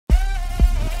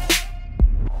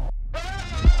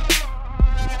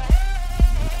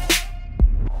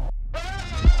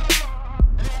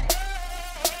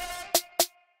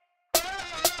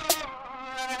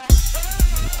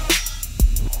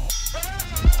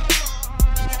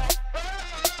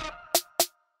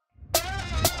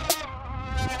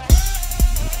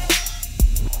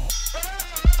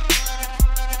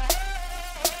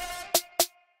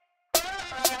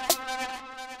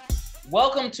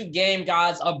Welcome to Game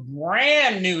Gods, a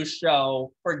brand new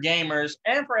show for gamers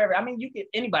and for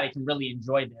anybody can really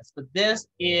enjoy this. But this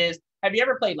is, have you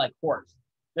ever played like horse?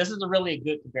 This is a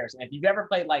good comparison. If you've ever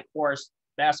played like horse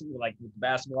basketball, like the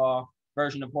basketball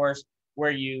version of horse,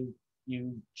 where you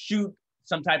shoot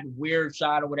some type of weird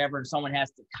shot or whatever, and someone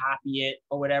has to copy it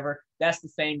or whatever, that's the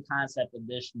same concept of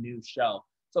this new show.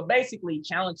 So basically,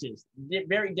 challenges,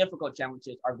 very difficult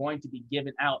challenges, are going to be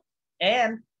given out,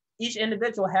 and each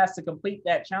individual has to complete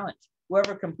that challenge.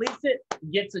 Whoever completes it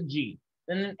gets a G,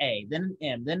 then an A, then an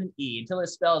M, then an E, until it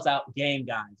spells out Game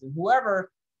Gods. And whoever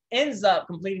ends up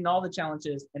completing all the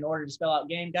challenges in order to spell out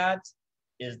Game Gods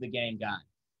is the Game God,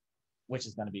 which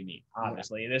is going to be me,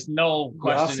 obviously. There's no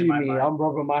question in my mind. I'm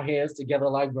rubbing my hands together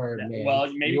like Birdman.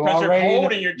 Well, maybe because you're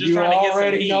cold and you're just trying to get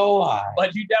some heat. Know why.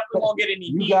 But you definitely won't get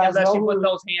any heat unless you put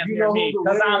those hands near me,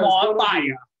 because I'm on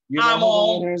fire. I'm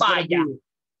on fire.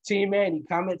 Team Manny,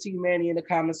 comment Team Manny in the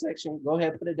comment section. Go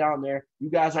ahead, put it down there. You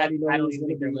guys already know. I don't even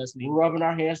think they're listening. We're rubbing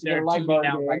our hands together like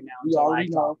Birdman. Right now, we already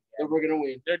know that we're gonna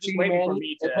win. They're just waiting for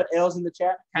me to put L's in the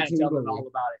chat. Kind of tell them all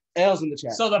about it. L's in the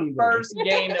chat. So the first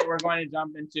game that we're going to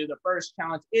jump into, the first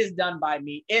challenge, is done by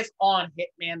me. It's on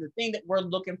Hitman. The thing that we're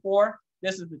looking for.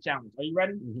 This is the challenge. Are you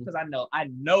ready? Because I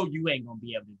know you ain't gonna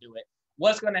be able to do it.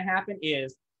 What's gonna happen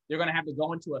is they're gonna have to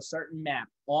go into a certain map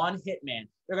on Hitman.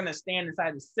 They're gonna stand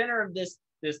inside the center of this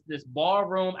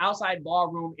ballroom, outside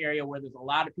ballroom area where there's a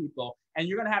lot of people, and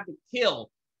you're gonna have to kill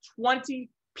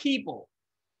 20 people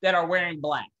that are wearing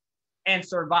black and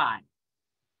survive.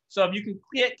 So if you can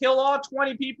kill all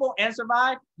 20 people and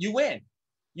survive, you win.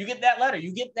 You get that letter,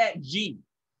 you get that G.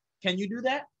 Can you do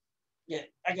that? Yeah,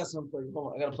 I got something for you.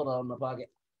 Hold on, I gotta put it in my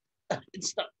pocket. It's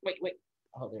stuck. Wait.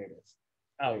 Oh, there it is.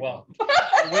 Oh, well,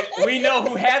 we know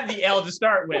who had the L to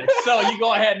start with, so you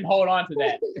go ahead and hold on to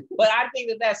that. But I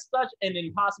think that that's such an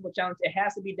impossible challenge. It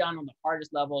has to be done on the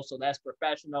hardest level, so that's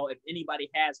professional. If anybody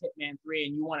has Hitman 3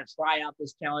 and you want to try out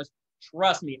this challenge,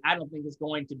 trust me, I don't think it's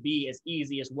going to be as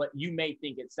easy as what you may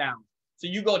think it sounds. So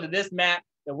you go to this map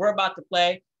that we're about to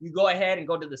play, you go ahead and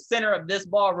go to the center of this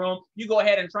ballroom, you go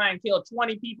ahead and try and kill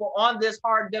 20 people on this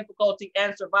hard difficulty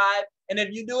and survive. And if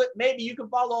you do it, maybe you can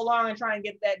follow along and try and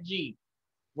get that G.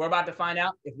 We're about to find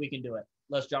out if we can do it.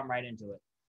 Let's jump right into it.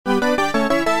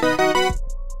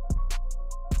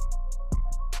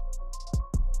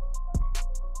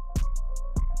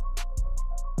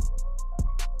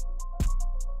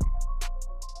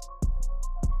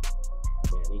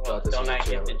 Well, don't I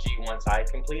get the G once I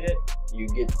complete it? You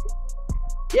get.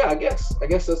 Yeah, I guess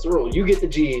that's the rule. You get the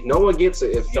G. No one gets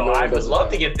it if you. So I would love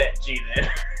to get that G then.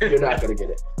 You're not gonna get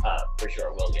it. For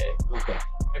sure, we'll get it. Okay.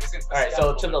 All right,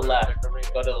 so to the left.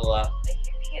 Go to the left.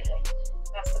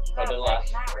 That's the go to the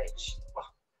left. Marriage. Well,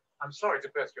 I'm sorry to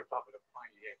burst your bubble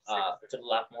of to the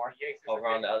left more. Over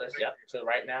on the others. Yep. To the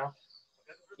right now.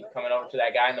 Keep coming over to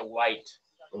that guy in the white.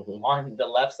 On the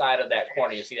left side of that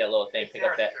corner, you see that little thing. Pick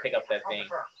up that thing. Pick up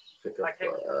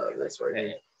this right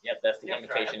here. Yep, that's the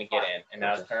invitation to get in. And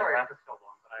now turn around.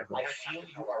 I feel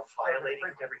you are violating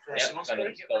everything. Yep, I'm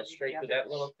gonna go straight through that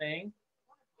little thing.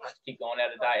 Keep going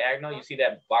at a diagonal. You see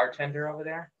that bartender over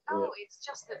there? Oh, it's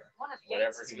just that one of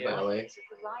whatever he is.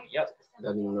 Yep.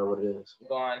 Doesn't even know what it is.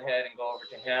 Go on ahead and go over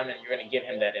to him, and you're gonna give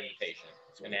him that invitation.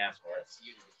 He's gonna ask for it.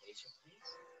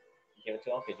 Give it to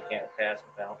him because you can't pass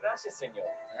without.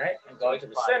 All right, and go to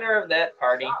the center of that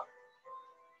party.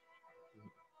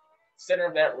 Center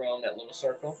of that room, that little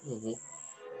circle. And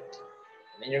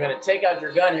then you're gonna take out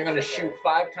your gun. You're gonna shoot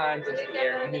 5 times into the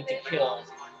air. You need to kill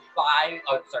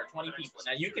 20 people.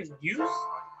 Now you can use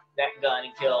that gun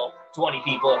and kill 20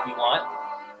 people if you want,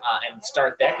 and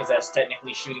start that because that's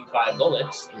technically shooting 5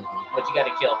 bullets. But you got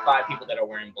to kill 5 people that are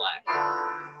wearing black,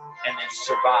 and then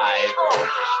survive.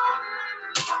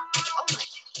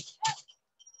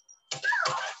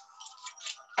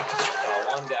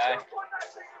 One guy.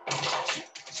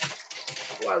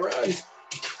 Why run?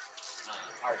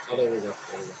 R2. Oh, there we go.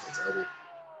 It's LD.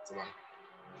 It's a line.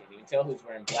 You can't even tell who's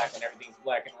wearing black when everything's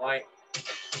black and white.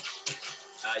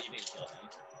 You didn't kill him.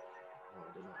 No,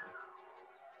 I did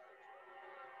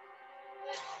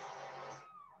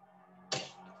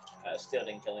not. Still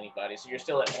didn't kill anybody, so you're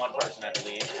still at 1 person, I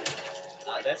believe.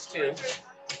 That's 2.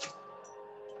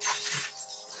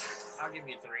 I'll give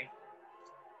you 3.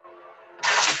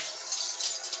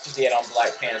 He had on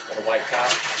black pants with a white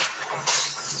top.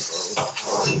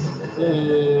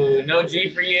 Ooh, no G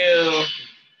for you.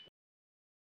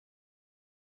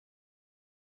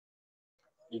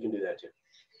 You can do that too.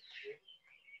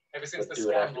 Ever since the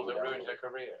scandal that ruined her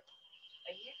career.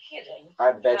 Are you kidding?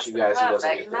 I bet you guys he doesn't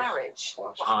get this. Marriage.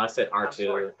 Oh, I said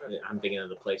R2. I'm thinking of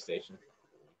the PlayStation.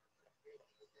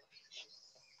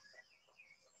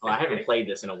 Well, I haven't played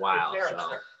this in a while, It's so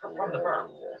there, from the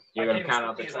firm. you're gonna count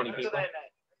out the 20 people.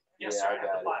 Yes, Yeah, sir. I I have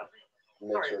got the it. file.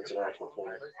 Make sure it's an actual phone.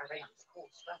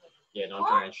 Yeah, don't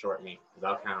try and short me, because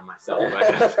I'll count on myself if I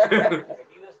have to.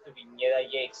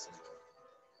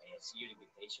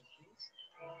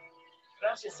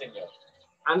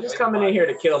 I'm just coming in here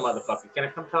to kill motherfuckers. Can I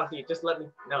come talk to you? Just let me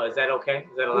know. Is that okay?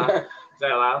 Is that allowed? Is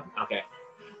that allowed? Okay.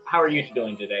 How are you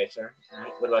doing today, sir? All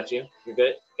right. What about you? You're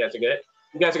good? You guys are good?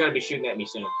 You guys are going to be shooting at me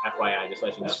soon. FYI, just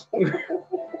let you know.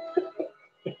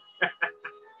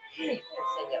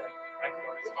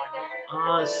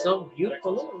 Oh, it's so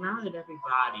beautiful. Look around at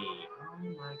everybody. Oh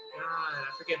my God. I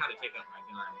forget how to take out my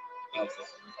gun. I think it's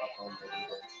this one.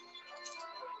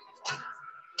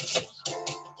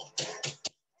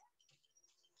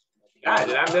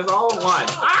 God, there's all one.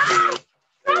 Ah!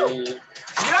 God!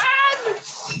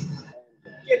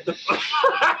 Get the fuck.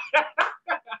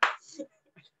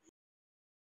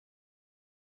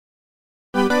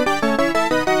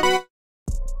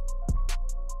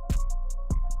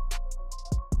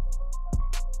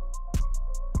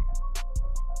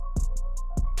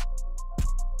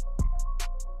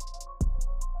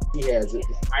 He has it.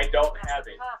 I don't have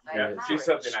it. Yeah, It's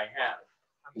something I have.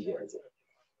 He has it.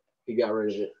 He got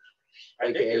rid of it. I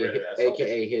did get rid of that.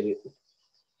 AKA hit it.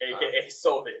 AKA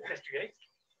sold it. Mr. Yates,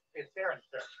 it's there,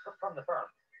 from the firm.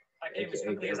 I came as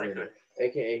quickly as I could.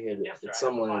 AKA hit it. Yes, sir, It's I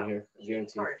have someone the in file. here. I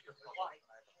guarantee. Sorry.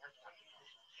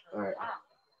 All right.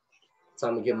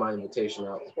 Time to get my invitation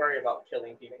out. Don't worry about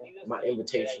killing people. My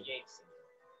invitation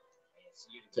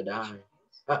to die.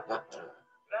 Enjoy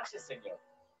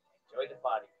the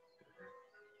body.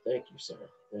 Thank you, sir.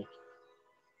 Thank you.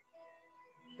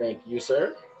 Thank you,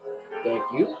 sir. Thank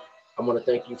you. I want to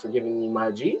thank you for giving me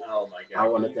my G. Oh my God. I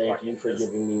want to thank you for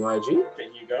giving me my G.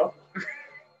 Can you go?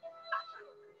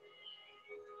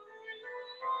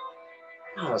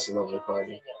 Oh, that's a lovely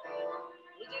party.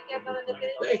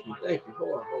 Thank you. Thank you.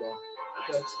 Hold on.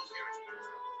 Okay. I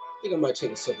think I might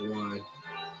take a sip of wine.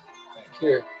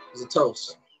 Here is a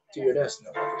toast to your destiny.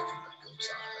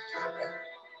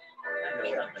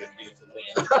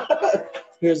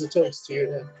 Here's a toast to your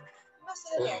destiny.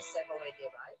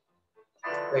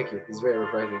 Thank you. It's very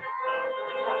refreshing.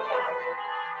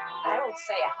 I don't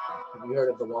say it. Have you heard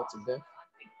of the waltz of death?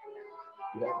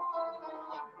 You have?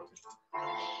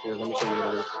 Here, let me show you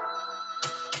what it is.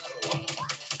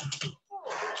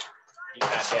 He's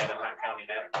not dead. I'm not counting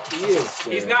that. He is.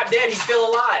 He's not dead. He's still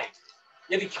alive.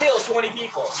 You have to kill 20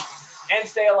 people and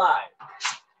stay alive.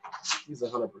 He's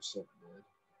 100% dead.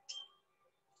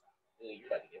 You're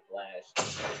about to get flashed.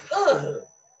 Ugh. A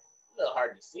little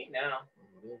hard to see now.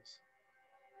 It is.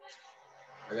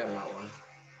 I got an outline.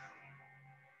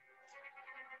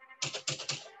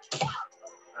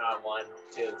 One,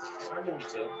 two. I'll give you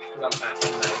two. Because I'm not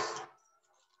too nice. I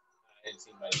didn't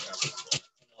see anybody else.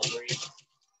 Three.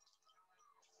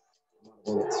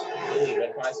 Bullets. Ooh, you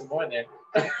better find some more in there.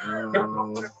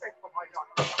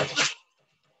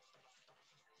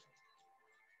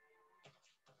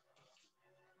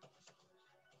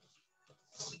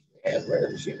 Yeah, where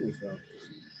did she me from?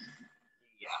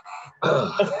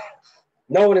 Yeah.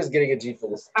 No one is getting a G for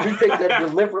this. We picked a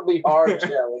deliberately hard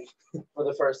challenge for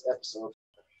the first episode.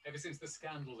 Ever since the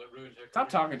scandal that ruined her. Stop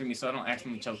talking to me so I don't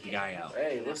accidentally choke the guy out.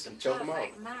 Hey, listen, choke him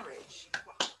out. Marriage.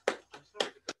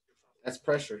 That's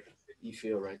pressure you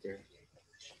feel right there.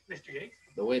 Mr. Yates,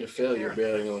 The way to failure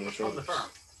bearing on the from the shoulders. firm.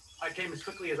 I came as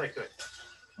quickly as I could.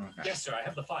 Okay. Yes, sir. I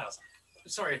have the files.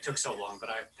 Sorry it took so long, but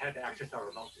I had to access our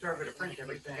remote server to print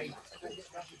everything.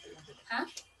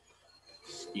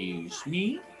 Excuse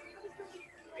me.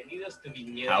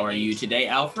 How are you today,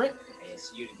 Alfred?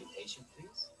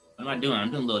 What am I doing?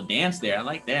 I'm doing a little dance there. I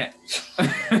like that.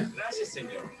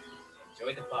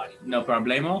 Enjoy the party. No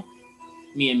problemo.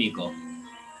 Mi amigo.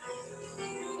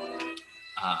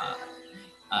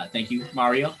 Thank you,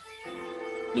 Mario.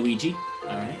 Luigi. All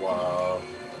right. Wow.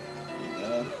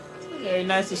 It's a very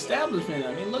nice establishment.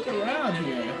 I mean, look around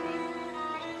here.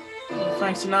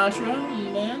 Frank Sinatra,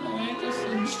 man. All right,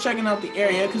 just checking out the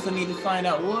area because I need to find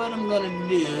out what I'm gonna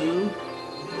do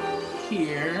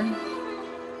here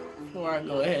before I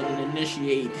go ahead and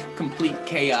initiate complete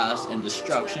chaos and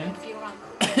destruction. Okay,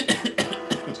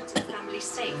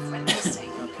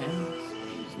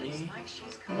 excuse me.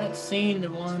 I'm not seeing the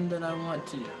one that I want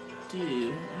to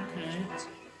do. Okay.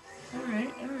 All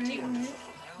right.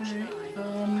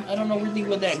 I don't know really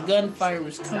where that gunfire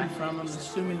was coming from. I'm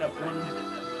assuming that one.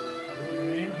 All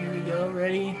right, here we go.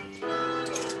 Ready?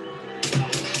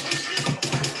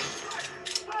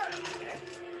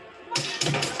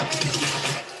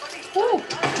 Woo!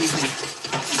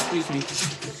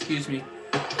 Excuse me.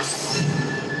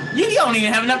 You don't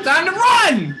even have enough time to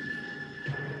run.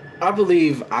 I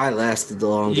believe I lasted the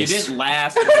longest. You didn't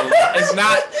last. It's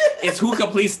not. It's who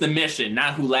completes the mission,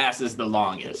 not who lasts the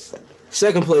longest.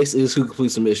 Second place is who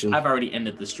completes the mission. I've already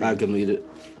ended the stream.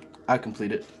 I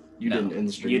completed. You didn't end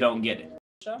the stream. You don't get it.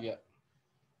 Yeah.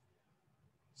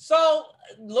 So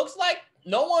looks like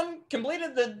no one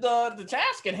completed the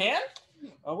task at hand.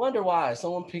 I wonder why.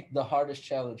 Someone picked the hardest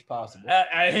challenge possible.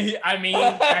 I mean,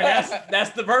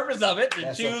 that's the purpose of it, to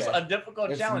That's choose okay. a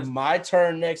difficult It's challenge. my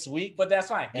turn next week. But that's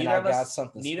fine. And Neither of I got us,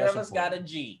 something neither of special us for got you. a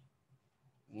G.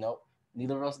 Nope.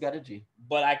 Neither of us got a G.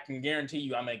 But I can guarantee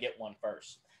you I'm going to get one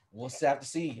first. We'll have to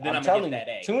see. Then I'm telling get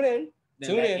that you. A. Tune in. Then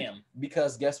Tune that in. M.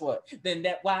 Because guess what? Then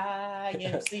that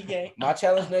YMCA. My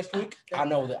challenge next week, I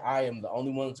know that I am the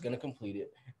only one that's going to complete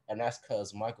it. And that's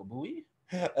because Michael Bowie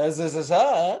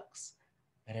sucks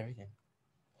at everything.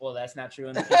 Well, that's not true.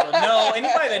 And the people know,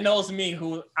 anybody that knows me,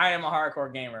 who I am a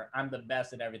hardcore gamer, I'm the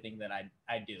best at everything that I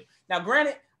do. Now,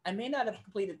 granted, I may not have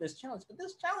completed this challenge, but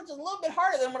this challenge is a little bit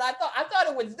harder than what I thought. I thought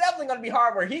it was definitely going to be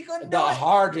hard where he couldn't do The it.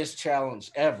 hardest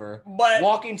challenge ever. But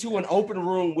walking to an open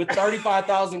room with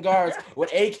 35,000 guards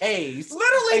with AKs.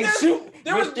 literally, and shoot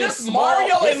there was with this just small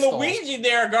Mario and pistol. Luigi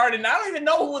there guarding. I don't even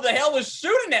know who the hell was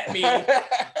shooting at me.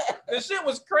 This shit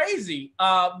was crazy.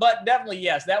 But definitely,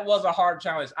 yes, that was a hard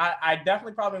challenge. I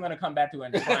definitely probably going to come back to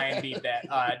it and try and beat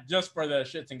that just for the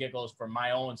shits and giggles for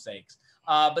my own sakes.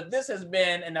 But this has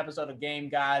been an episode of Game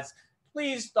Gods.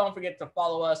 Please don't forget to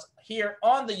follow us here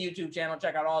on the YouTube channel.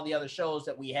 Check out all the other shows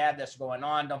that we have that's going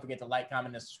on. Don't forget to like,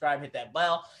 comment, and subscribe. Hit that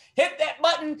bell. Hit that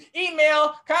button.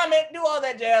 Email, comment, do all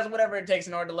that jazz, whatever it takes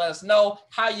in order to let us know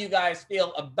how you guys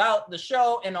feel about the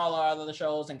show and all our other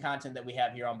shows and content that we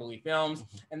have here on Bowie Films.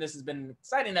 And this has been an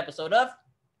exciting episode of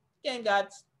Game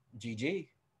Gods. GG.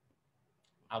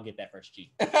 I'll get that first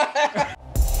G.